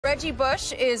Reggie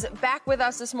Bush is back with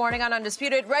us this morning on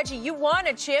Undisputed. Reggie, you won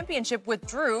a championship with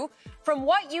Drew. From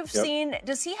what you've seen,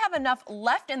 does he have enough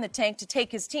left in the tank to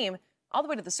take his team all the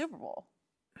way to the Super Bowl?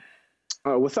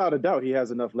 Without a doubt, he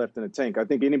has enough left in the tank. I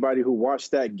think anybody who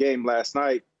watched that game last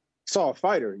night saw a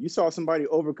fighter. You saw somebody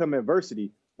overcome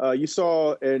adversity. You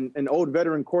saw an old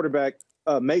veteran quarterback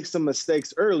make some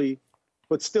mistakes early,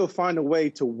 but still find a way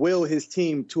to will his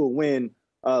team to a win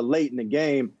late in the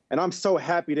game. And I'm so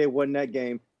happy they won that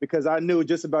game because I knew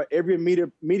just about every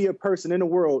media person in the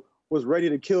world was ready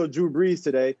to kill Drew Brees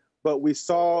today. But we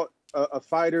saw a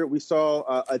fighter. We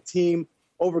saw a team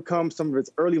overcome some of its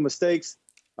early mistakes.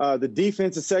 The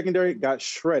defense and secondary got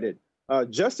shredded.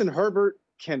 Justin Herbert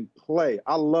can play.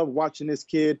 I love watching this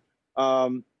kid.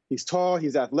 He's tall.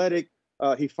 He's athletic.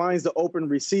 He finds the open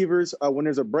receivers when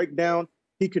there's a breakdown.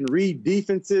 He can read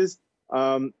defenses.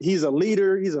 He's a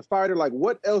leader. He's a fighter. Like,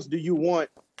 what else do you want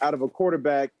out of a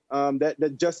quarterback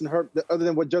that Justin Herbert, other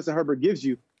than what Justin Herbert gives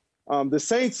you? The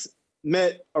Saints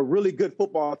met a really good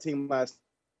football team last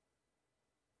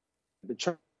night. The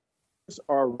Chargers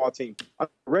are a raw team. A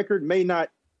record may not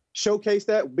showcase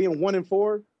that, being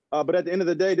 1-4, but at the end of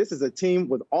the day, this is a team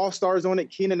with all-stars on it.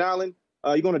 Keenan Allen,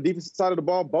 you go on the defensive side of the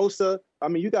ball, Bosa. I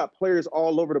mean, you got players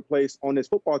all over the place on this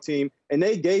football team, and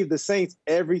they gave the Saints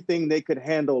everything they could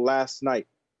handle last night.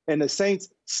 And the Saints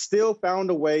still found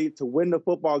a way to win the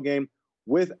football game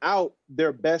without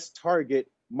their best target,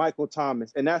 Michael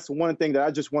Thomas. And that's one thing that I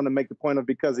just want to make the point of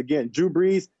because, again, Drew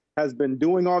Brees has been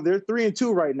doing all – they're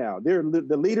 3-2 right now. They're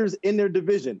the leaders in their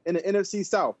division in the NFC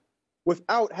South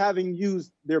without having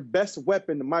used their best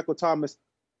weapon, Michael Thomas,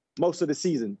 most of the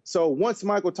season. So once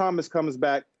Michael Thomas comes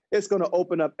back, it's going to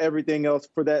open up everything else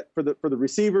for the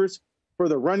receivers, for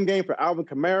the run game, for Alvin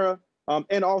Kamara,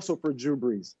 and also for Drew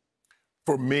Brees.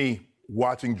 For me,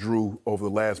 watching Drew over the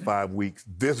last 5 weeks,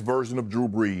 this version of Drew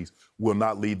Brees will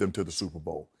not lead them to the Super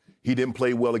Bowl. He didn't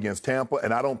play well against Tampa,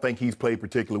 and I don't think he's played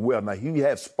particularly well. Now, he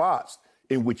had spots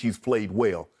in which he's played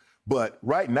well. But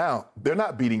right now, they're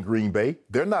not beating Green Bay.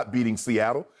 They're not beating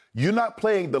Seattle. You're not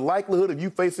playing. The likelihood of you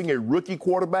facing a rookie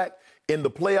quarterback in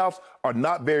the playoffs are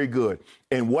not very good.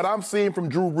 And what I'm seeing from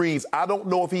Drew Brees, I don't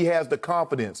know if he has the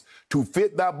confidence to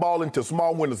fit that ball into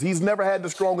small windows. He's never had the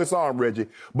strongest arm, Reggie,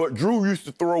 but Drew used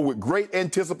to throw with great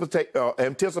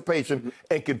anticipation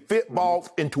and can fit balls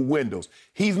into windows.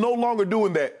 He's no longer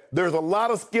doing that. There's a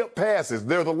lot of skip passes.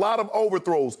 There's a lot of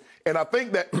overthrows. And I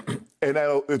think that,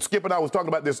 and Skip and I was talking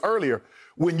about this earlier,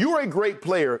 when you're a great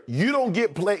player, you don't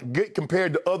get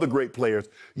compared to other great players.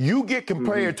 You get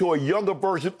compared to a younger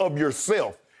version of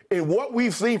yourself. And what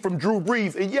we've seen from Drew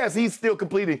Brees, and yes, he's still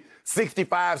completing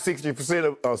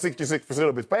 66%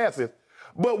 of his passes.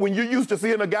 But when you're used to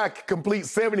seeing a guy complete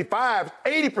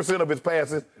 80% of his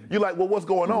passes, you're like, well, what's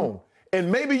going on?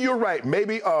 And maybe you're right.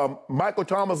 Maybe Michael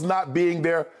Thomas not being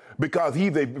there because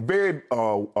he's a very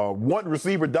one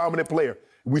receiver dominant player.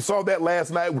 We saw that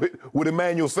last night with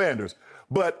Emmanuel Sanders.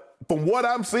 But from what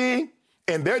I'm seeing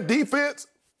and their defense,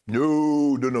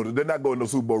 no, they're not going to the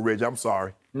Super Bowl, Reggie. I'm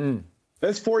sorry.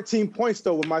 That's 14 points,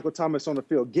 though, with Michael Thomas on the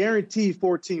field. Guaranteed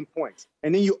 14 points.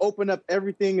 And then you open up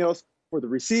everything else for the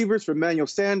receivers, for Emmanuel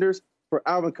Sanders, for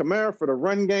Alvin Kamara, for the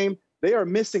run game. They are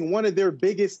missing one of their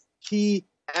biggest key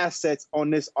assets on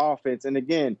this offense. And,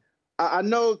 again, I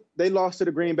know they lost to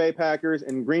the Green Bay Packers,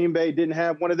 and Green Bay didn't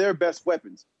have one of their best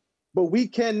weapons. But we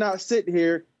cannot sit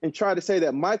here and try to say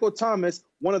that Michael Thomas,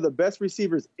 one of the best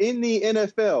receivers in the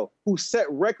NFL, who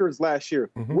set records last year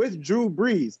with Drew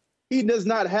Brees, he does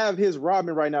not have his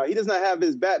Robin right now. He does not have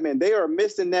his Batman. They are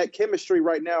missing that chemistry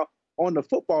right now on the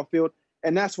football field,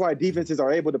 and that's why defenses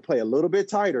are able to play a little bit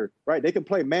tighter, right? They can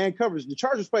play man coverage. The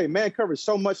Chargers played man coverage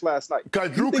so much last night.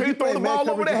 Because Drew can't throw the ball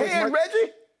over their head,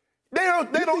 Reggie.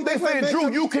 They saying,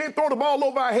 Drew, you can't throw the ball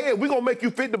over our head. We're going to make you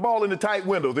fit the ball in the tight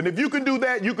windows. And if you can do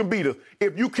that, you can beat us.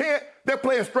 If you can't, they're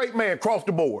playing straight man across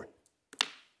the board.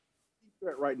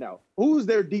 Threat right now. Who's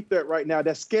their deep threat right now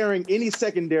that's scaring any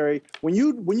secondary? When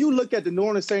you look at the New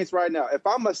Orleans Saints right now, if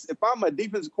I'm a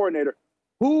defensive coordinator,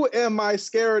 who am I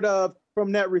scared of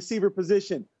from that receiver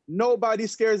position? Nobody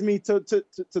scares me to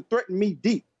threaten me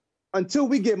deep. Until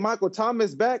we get Michael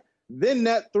Thomas back, then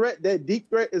that deep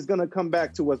threat is going to come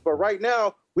back to us. But right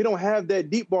now, we don't have that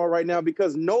deep ball right now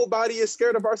because nobody is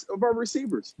scared of our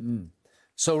receivers.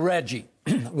 So, Reggie,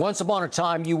 once upon a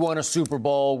time, you won a Super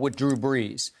Bowl with Drew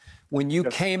Brees. When you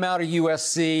came out of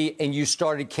USC and you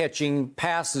started catching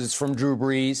passes from Drew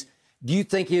Brees, do you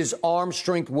think his arm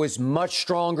strength was much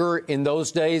stronger in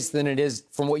those days than it is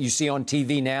from what you see on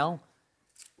TV now?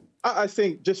 I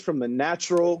think just from the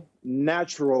natural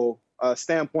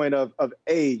standpoint of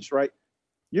age, right?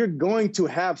 you're going to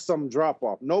have some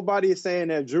drop-off. Nobody is saying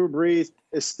that Drew Brees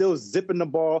is still zipping the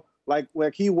ball like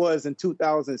he was in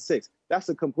 2006. That's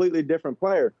a completely different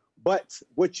player. But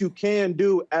what you can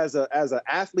do as an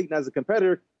athlete and as a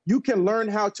competitor, you can learn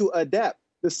how to adapt.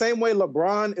 The same way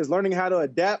LeBron is learning how to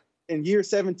adapt in year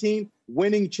 17,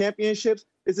 winning championships,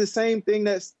 is the same thing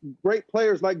that great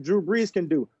players like Drew Brees can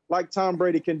do, like Tom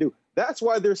Brady can do. That's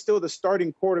why they're still the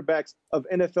starting quarterbacks of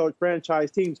NFL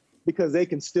franchise teams, because they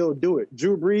can still do it.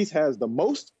 Drew Brees has the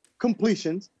most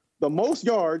completions, the most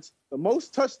yards, the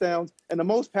most touchdowns, and the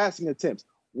most passing attempts.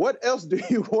 What else do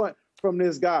you want from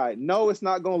this guy? No, it's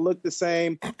not going to look the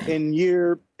same in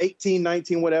year 18,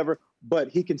 19, whatever, but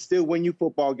he can still win you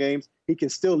football games. He can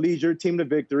still lead your team to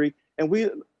victory. And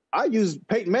I use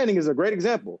Peyton Manning as a great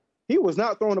example. He was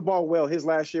not throwing the ball well his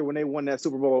last year when they won that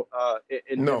Super Bowl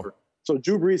in Denver. So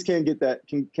Drew Brees can get that,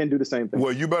 can do the same thing.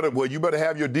 Well, you better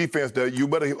have your defense there.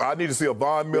 I need to see a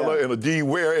Von Miller and a G.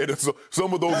 Ware and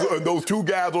some of those two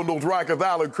guys on those Rikers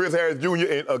Island, Chris Harris Jr.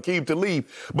 and Akeem Talib.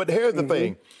 But here's the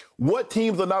thing: what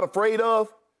teams are not afraid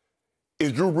of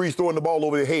is Drew Brees throwing the ball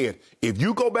over their head. If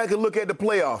you go back and look at the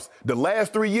playoffs, the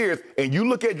last 3 years, and you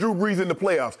look at Drew Brees in the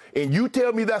playoffs, and you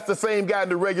tell me that's the same guy in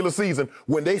the regular season,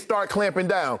 when they start clamping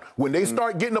down, when they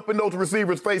start getting up in those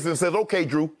receivers' faces and says, okay,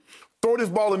 Drew, throw this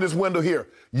ball in this window here.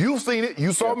 You've seen it.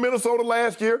 You saw Minnesota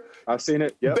last year. I've seen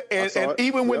it. Yep. And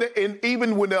even when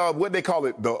what they call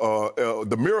it,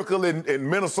 the miracle in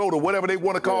Minnesota, whatever they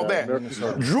want to call that.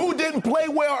 Drew didn't play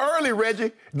well early,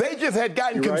 Reggie. They just had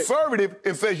gotten conservative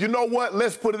and says, you know what,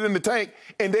 let's put it in the tank,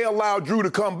 and they allowed Drew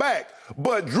to come back.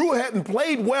 But Drew hadn't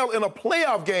played well in a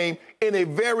playoff game in a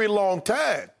very long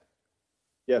time.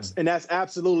 Yes, and that's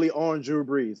absolutely on Drew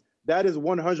Brees. That is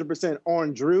 100%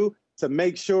 on Drew, to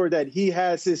make sure that he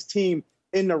has his team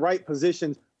in the right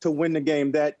positions to win the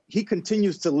game, that he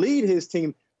continues to lead his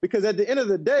team, because at the end of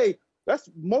the day, that's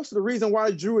most of the reason why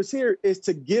Drew is here, is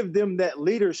to give them that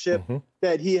leadership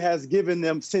that he has given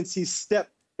them since he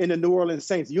stepped in the New Orleans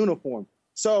Saints uniform.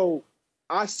 So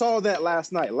I saw that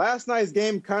last night. Last night's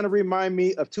game kind of reminded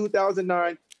me of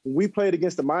 2009 when we played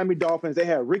against the Miami Dolphins. They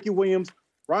had Ricky Williams,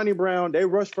 Ronnie Brown. They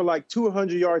rushed for like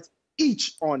 200 yards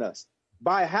each on us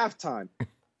by halftime.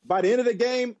 By the end of the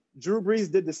game, Drew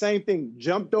Brees did the same thing,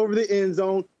 jumped over the end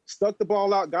zone, stuck the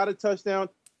ball out, got a touchdown.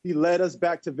 He led us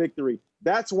back to victory.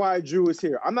 That's why Drew is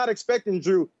here. I'm not expecting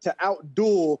Drew to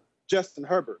outduel Justin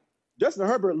Herbert. Justin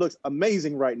Herbert looks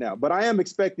amazing right now, but I am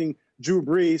expecting Drew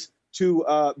Brees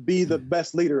to be the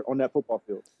best leader on that football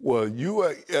field. Well, you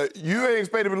ain't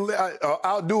expecting him to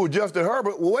outdo Justin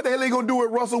Herbert. Well, what the hell are you going to do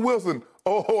with Russell Wilson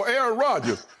or Aaron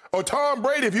Rodgers or Tom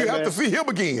Brady if you have to see him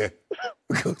again?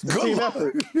 It's a team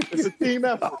effort. It's a team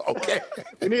effort. Okay.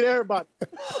 We need everybody.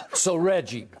 So,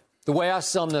 Reggie, the way I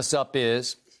sum this up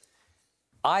is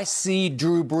I see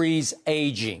Drew Brees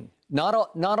aging. Not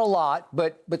a lot,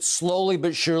 but slowly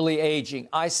but surely aging.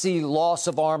 I see loss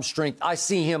of arm strength. I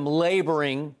see him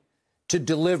laboring to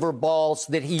deliver balls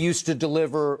that he used to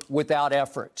deliver without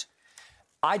effort.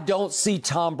 I don't see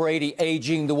Tom Brady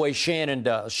aging the way Shannon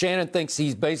does. Shannon thinks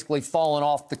he's basically fallen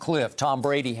off the cliff. Tom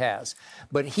Brady has.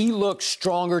 But he looks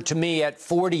stronger to me at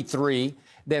 43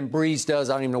 than Brees does.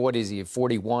 I don't even know, what is he,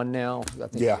 41 now? I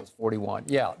think he's 41.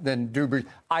 Yeah, than Drew Brees.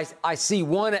 I see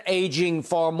one aging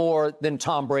far more than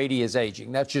Tom Brady is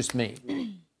aging. That's just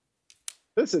me.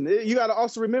 Listen, you got to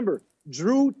also remember,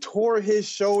 Drew tore his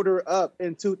shoulder up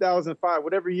in 2005,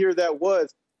 whatever year that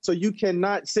was. So you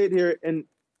cannot sit here and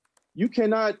you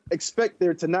cannot expect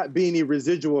there to not be any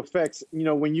residual effects, you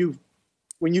know, when you've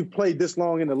played this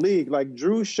long in the league. Like,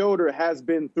 Drew's shoulder has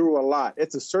been through a lot.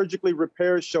 It's a surgically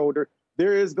repaired shoulder.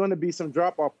 There is going to be some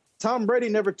drop-off. Tom Brady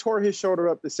never tore his shoulder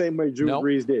up the same way Drew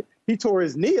Brees did. He tore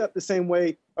his knee up the same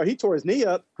way, or he tore his knee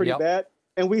up pretty bad.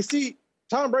 And we see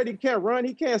Tom Brady can't run.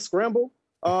 He can't scramble.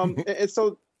 And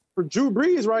so for Drew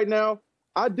Brees right now,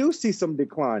 I do see some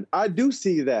decline. I do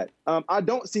see that. I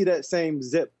don't see that same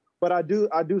zip. But I do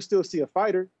still see a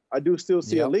fighter. I do still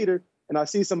see a leader. And I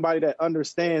see somebody that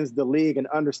understands the league and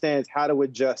understands how to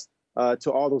adjust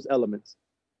to all those elements.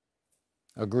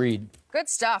 Agreed. Good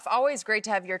stuff. Always great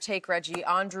to have your take, Reggie,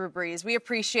 on Drew Brees. We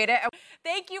appreciate it.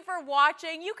 Thank you for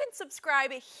watching. You can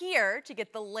subscribe here to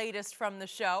get the latest from the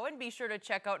show, and be sure to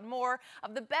check out more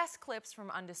of the best clips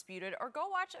from Undisputed, or go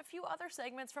watch a few other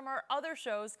segments from our other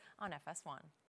shows on FS1.